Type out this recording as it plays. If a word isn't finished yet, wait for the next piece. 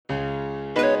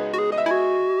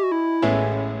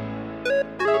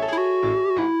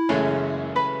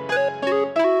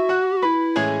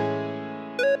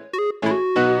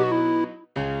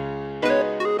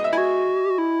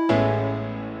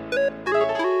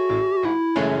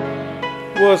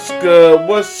What's good?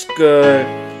 What's good?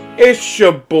 It's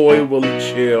your boy Willie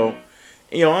Chill.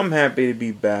 I'm happy to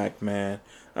be back, man.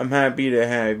 I'm happy to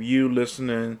have you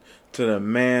listening to the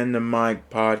Man the Mic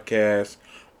podcast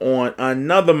on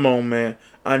another moment,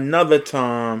 another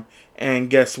time, and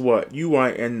guess what? You are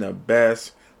in the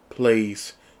best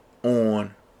place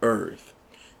on earth.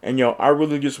 And I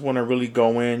really just want to really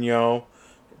go in,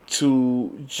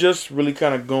 to just really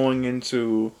kind of going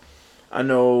into. I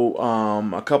know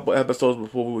a couple episodes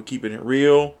before we were keeping it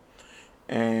real,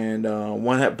 and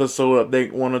one episode, I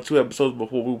think 1 or 2 episodes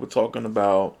before we were talking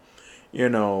about,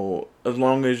 as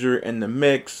long as you're in the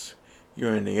mix,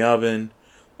 you're in the oven.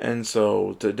 And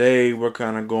so today we're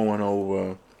kind of going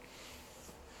over,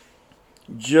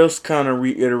 just kind of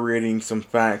reiterating some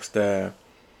facts that,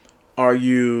 are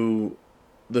you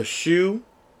the shoe,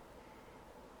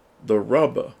 the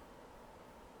rubber,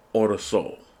 or the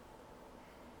soul?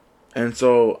 And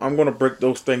so I'm going to break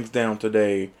those things down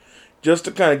today just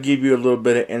to kind of give you a little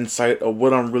bit of insight of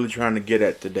what I'm really trying to get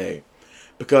at today.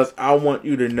 Because I want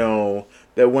you to know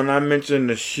that when I mention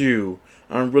the shoe,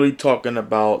 I'm really talking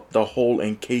about the whole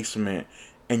encasement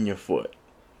in your foot.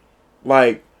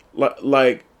 Like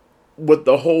with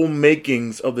the whole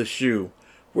makings of the shoe.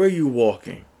 Where are you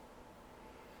walking?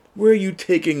 Where are you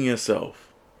taking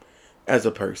yourself as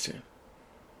a person?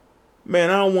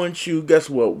 Man, I want you, guess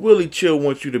what? Willie Chill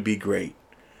wants you to be great.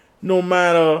 No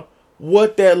matter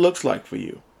what that looks like for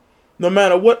you. No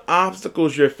matter what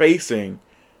obstacles you're facing,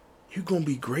 you're going to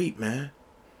be great, man.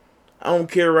 I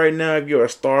don't care right now if you're a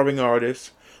starving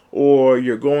artist or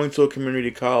you're going to a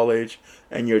community college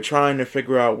and you're trying to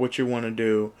figure out what you want to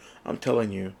do. I'm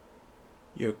telling you,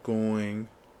 you're going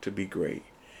to be great.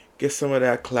 Get some of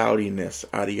that cloudiness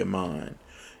out of your mind.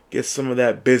 Get some of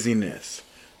that busyness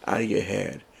out of your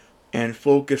head. And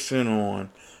focusing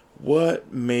on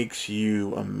what makes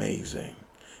you amazing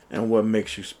and what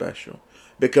makes you special.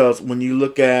 Because when you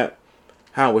look at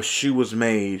how a shoe was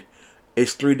made,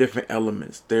 it's 3 different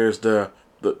elements. There's the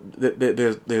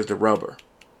rubber,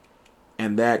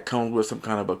 and that comes with some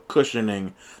kind of a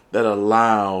cushioning that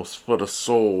allows for the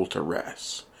sole to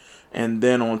rest. And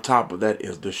then on top of that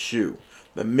is the shoe,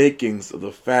 the makings of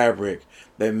the fabric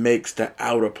that makes the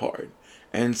outer part.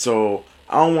 And so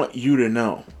I want you to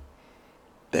know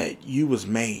that you was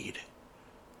made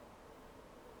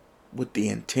with the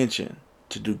intention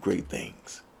to do great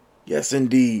things. Yes,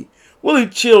 indeed. Willie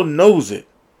Chill knows it.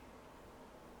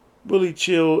 Willie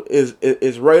Chill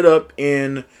is right up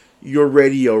in your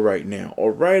radio right now,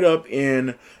 or right up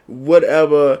in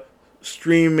whatever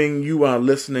streaming you are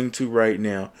listening to right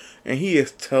now. And he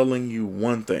is telling you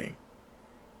one thing.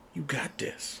 You got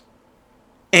this.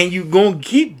 And you gonna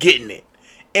keep getting it.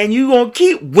 And you gonna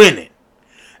keep winning.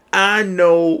 I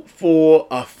know for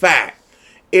a fact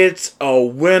it's a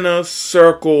winner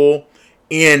circle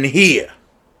in here.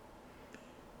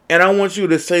 And I want you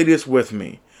to say this with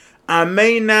me. I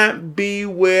may not be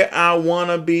where I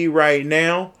want to be right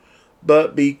now,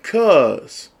 but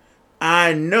because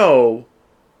I know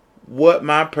what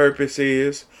my purpose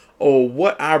is or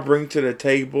what I bring to the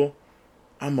table,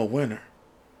 I'm a winner.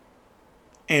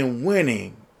 And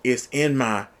winning is in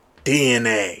my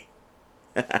DNA.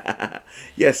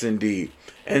 Yes, indeed.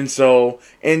 And so,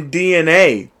 in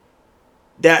DNA,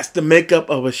 that's the makeup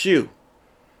of a shoe.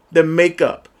 The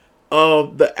makeup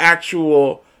of the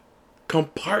actual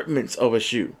compartments of a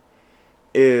shoe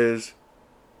is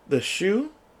the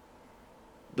shoe,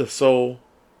 the sole,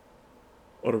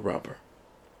 or the rubber.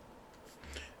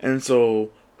 And so,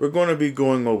 we're going to be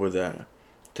going over that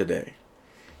today.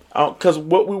 Because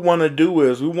what we want to do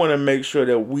is we want to make sure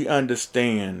that we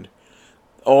understand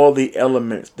all the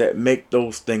elements that make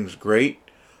those things great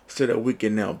so that we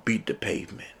can now beat the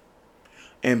pavement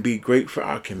and be great for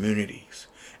our communities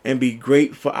and be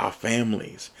great for our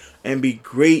families and be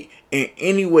great in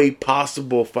any way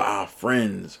possible for our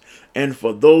friends. And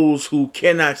for those who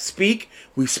cannot speak,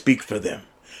 we speak for them.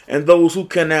 And those who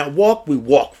cannot walk, we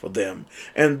walk for them.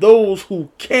 And those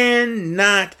who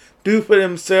cannot do for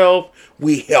themselves,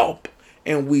 we help.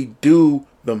 And we do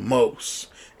the most.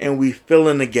 And we fill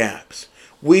in the gaps.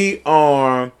 We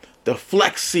are the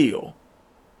Flex Seal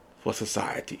for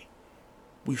society.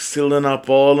 We sealing up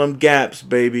all them gaps,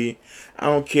 baby. I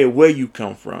don't care where you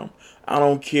come from. I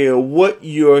don't care what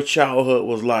your childhood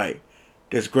was like.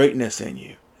 There's greatness in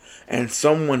you. And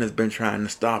someone has been trying to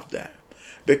stop that.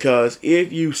 Because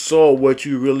if you saw what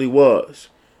you really was,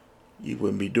 you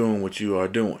wouldn't be doing what you are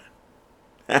doing.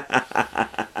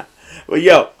 But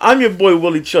yo, I'm your boy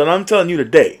Willie Chill, and I'm telling you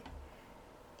today,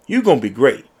 you're going to be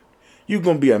great. You're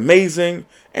going to be amazing.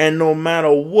 And no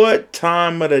matter what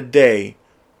time of the day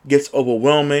gets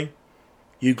overwhelming,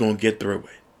 you're going to get through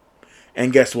it.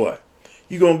 And guess what?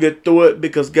 You're going to get through it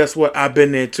because guess what? I've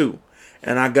been there too.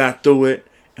 And I got through it,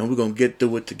 and we're going to get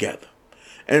through it together.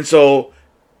 And so,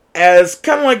 as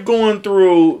kind of like going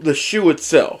through the shoe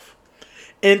itself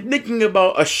and thinking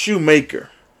about a shoemaker,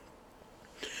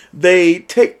 they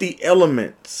take the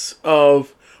elements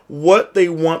of what they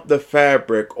want the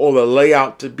fabric or the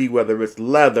layout to be, whether it's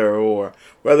leather or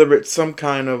whether it's some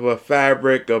kind of a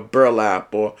fabric of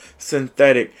burlap or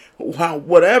synthetic,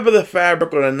 whatever the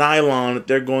fabric or the nylon that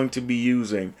they're going to be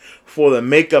using for the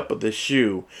makeup of the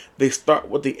shoe, they start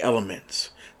with the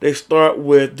elements. They start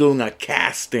with doing a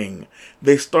casting.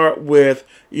 They start with,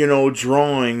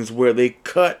 drawings where they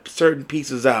cut certain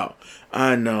pieces out.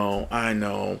 I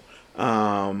know.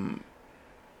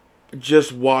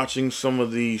 Just watching some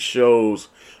of these shows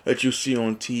that you see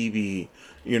on TV,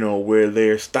 where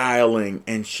they're styling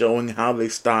and showing how they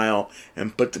style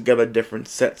and put together different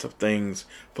sets of things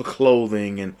for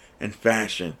clothing and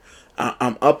fashion.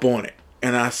 I'm up on it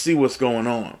and I see what's going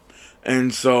on.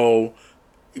 And so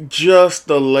just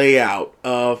the layout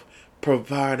of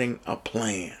providing a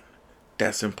plan,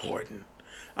 that's important.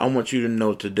 I want you to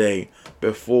know today,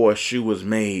 before a shoe was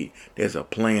made, there's a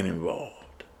plan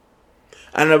involved.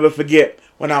 I never forget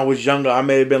when I was younger. I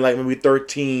may have been like maybe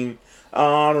 13.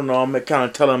 I don't know. I'm kind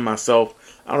of telling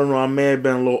myself. I don't know. I may have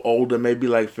been a little older, maybe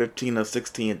like 15 or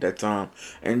 16 at that time.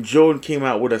 And Jordan came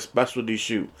out with a specialty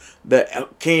shoe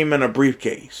that came in a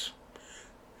briefcase.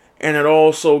 And it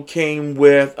also came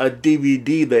with a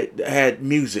DVD that had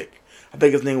music. I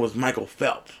think his name was Michael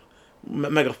Phillips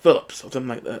or something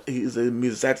like that. He's a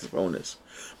music saxophonist.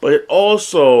 But it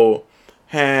also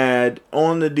had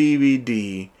on the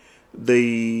DVD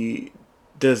the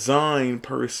design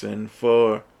person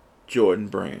for Jordan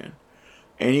Brand,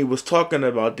 and he was talking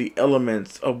about the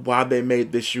elements of why they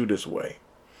made this shoe this way.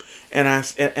 And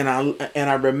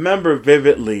I remember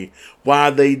vividly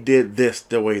why they did this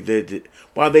the way they did,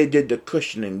 why they did the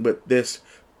cushioning with this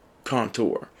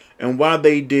contour, and why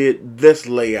they did this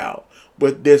layout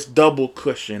with this double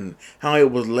cushion, how it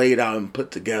was laid out and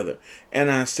put together. And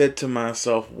I said to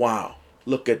myself, wow,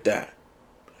 look at that.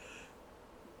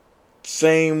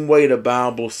 Same way the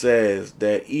Bible says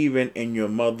that even in your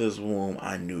mother's womb,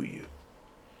 I knew you.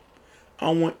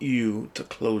 I want you to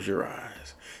close your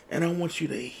eyes. And I want you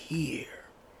to hear,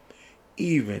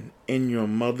 even in your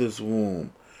mother's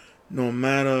womb, no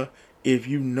matter if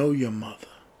you know your mother,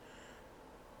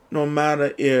 no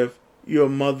matter if your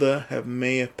mother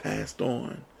may have passed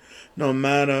on, no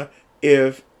matter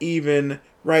if even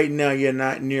right now you're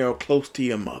not near or close to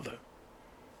your mother,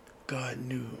 God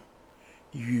knew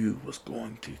you was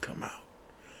going to come out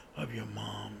of your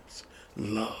mom's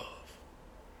love,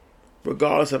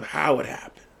 regardless of how it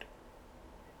happened.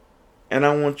 And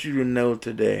I want you to know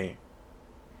today,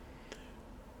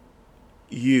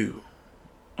 you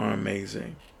are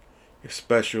amazing. You're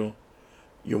special.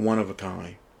 You're one of a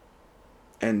kind.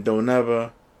 And don't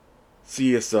ever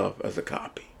see yourself as a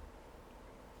copy.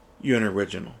 You're an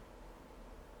original.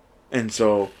 And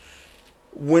so,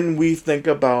 when we think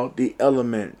about the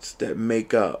elements that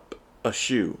make up a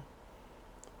shoe,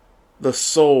 the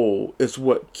sole is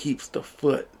what keeps the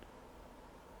foot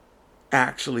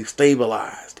actually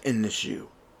stabilized in the shoe.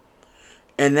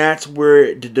 And that's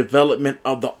where the development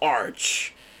of the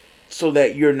arch, so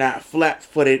that you're not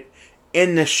flat-footed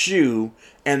in the shoe,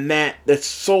 and that the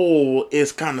sole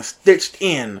is kind of stitched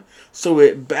in so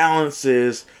it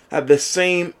balances at the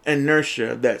same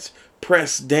inertia that's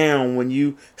pressed down when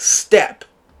you step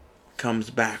comes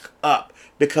back up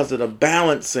because of the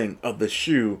balancing of the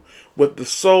shoe with the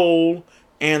sole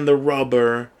and the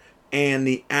rubber and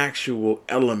the actual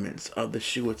elements of the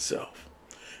shoe itself.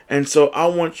 And so I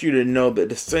want you to know that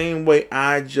the same way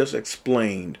I just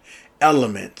explained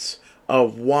elements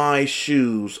of why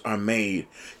shoes are made,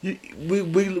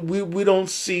 we don't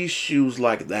see shoes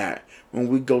like that when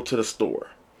we go to the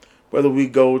store. Whether we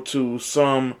go to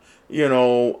some, we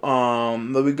go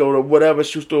to whatever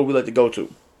shoe store we like to go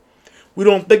to. We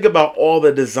don't think about all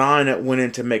the design that went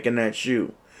into making that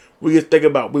shoe. We just think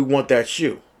about we want that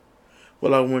shoe.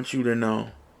 Well, I want you to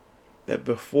know that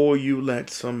before you let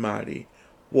somebody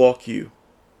walk you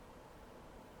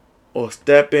or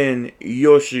step in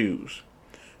your shoes,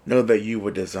 know that you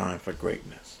were designed for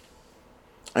greatness.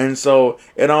 And so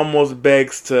it almost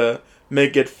begs to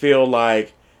make it feel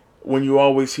like when you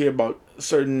always hear about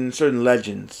certain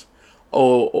legends,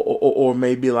 or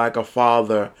maybe like a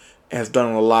father has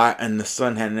done a lot and the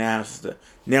son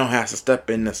now has to step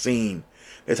in the scene.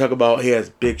 They talk about he has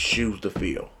big shoes to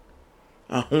fill.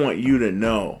 I want you to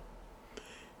know,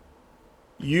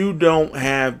 you don't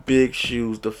have big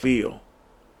shoes to fill.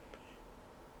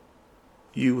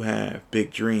 You have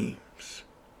big dreams.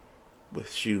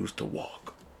 with shoes to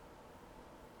walk.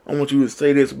 I want you to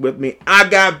say this with me. I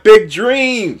got big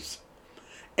dreams.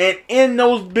 And in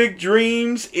those big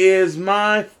dreams is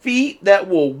my feet that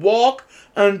will walk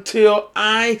until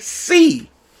I see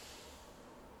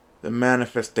the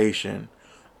manifestation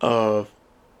of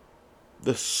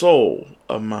the soul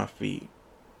of my feet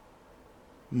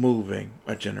moving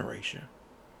a generation.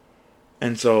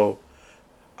 And so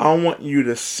I want you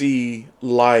to see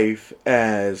life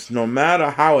as, no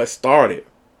matter how it started,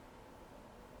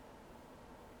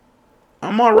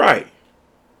 I'm all right.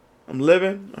 I'm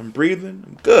living, I'm breathing,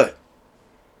 I'm good.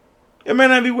 It may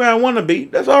not be where I want to be.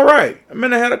 That's all right. I may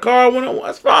not have a car I want.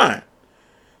 That's fine.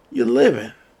 You're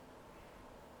living.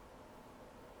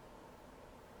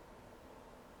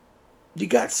 You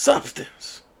got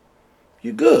substance.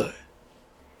 You're good.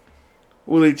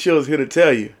 Willie Chill's here to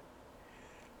tell you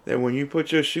that when you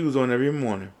put your shoes on every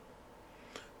morning,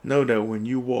 know that when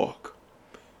you walk,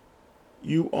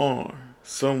 you are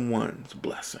someone's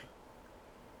blessing.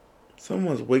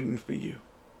 Someone's waiting for you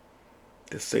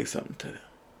to say something to them.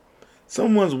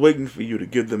 Someone's waiting for you to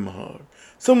give them a hug.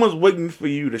 Someone's waiting for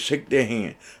you to shake their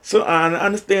hand. So I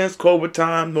understand it's COVID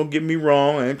time. Don't get me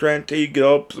wrong. I ain't trying to tell you get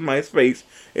up somebody's face.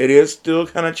 It is still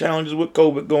kind of challenges with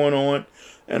COVID going on.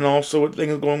 And also with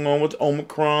things going on with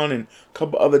Omicron and a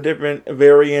couple other different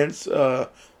variants with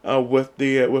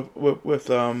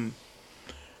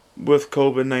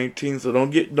COVID-19. So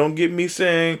don't get me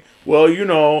saying, well, you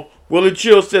know, Willie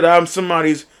Chill said I'm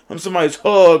somebody's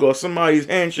hug or somebody's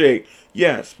handshake.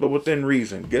 Yes, but within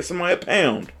reason. Get somebody a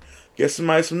pound. Get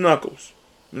somebody some knuckles.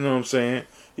 You know what I'm saying?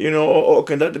 You know, or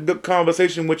conduct a good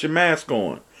conversation with your mask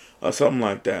on or something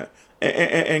like that.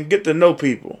 And get to know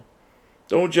people.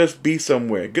 Don't just be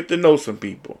somewhere. Get to know some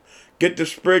people. Get to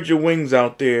spread your wings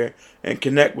out there and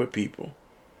connect with people.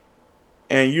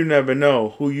 And you never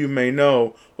know who you may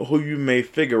know or who you may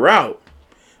figure out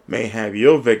may have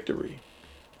your victory.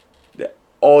 That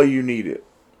all you needed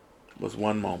was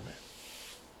one moment.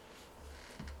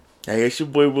 Hey, it's your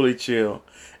boy Willie Chill,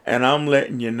 and I'm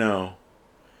letting you know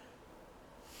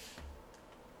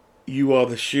you are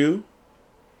the shoe,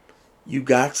 you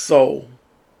got soul,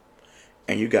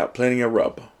 and you got plenty of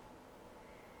rubber.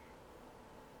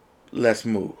 Let's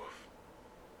move.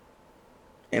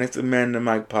 And it's the Man in the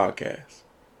Mic podcast,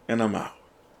 and I'm out.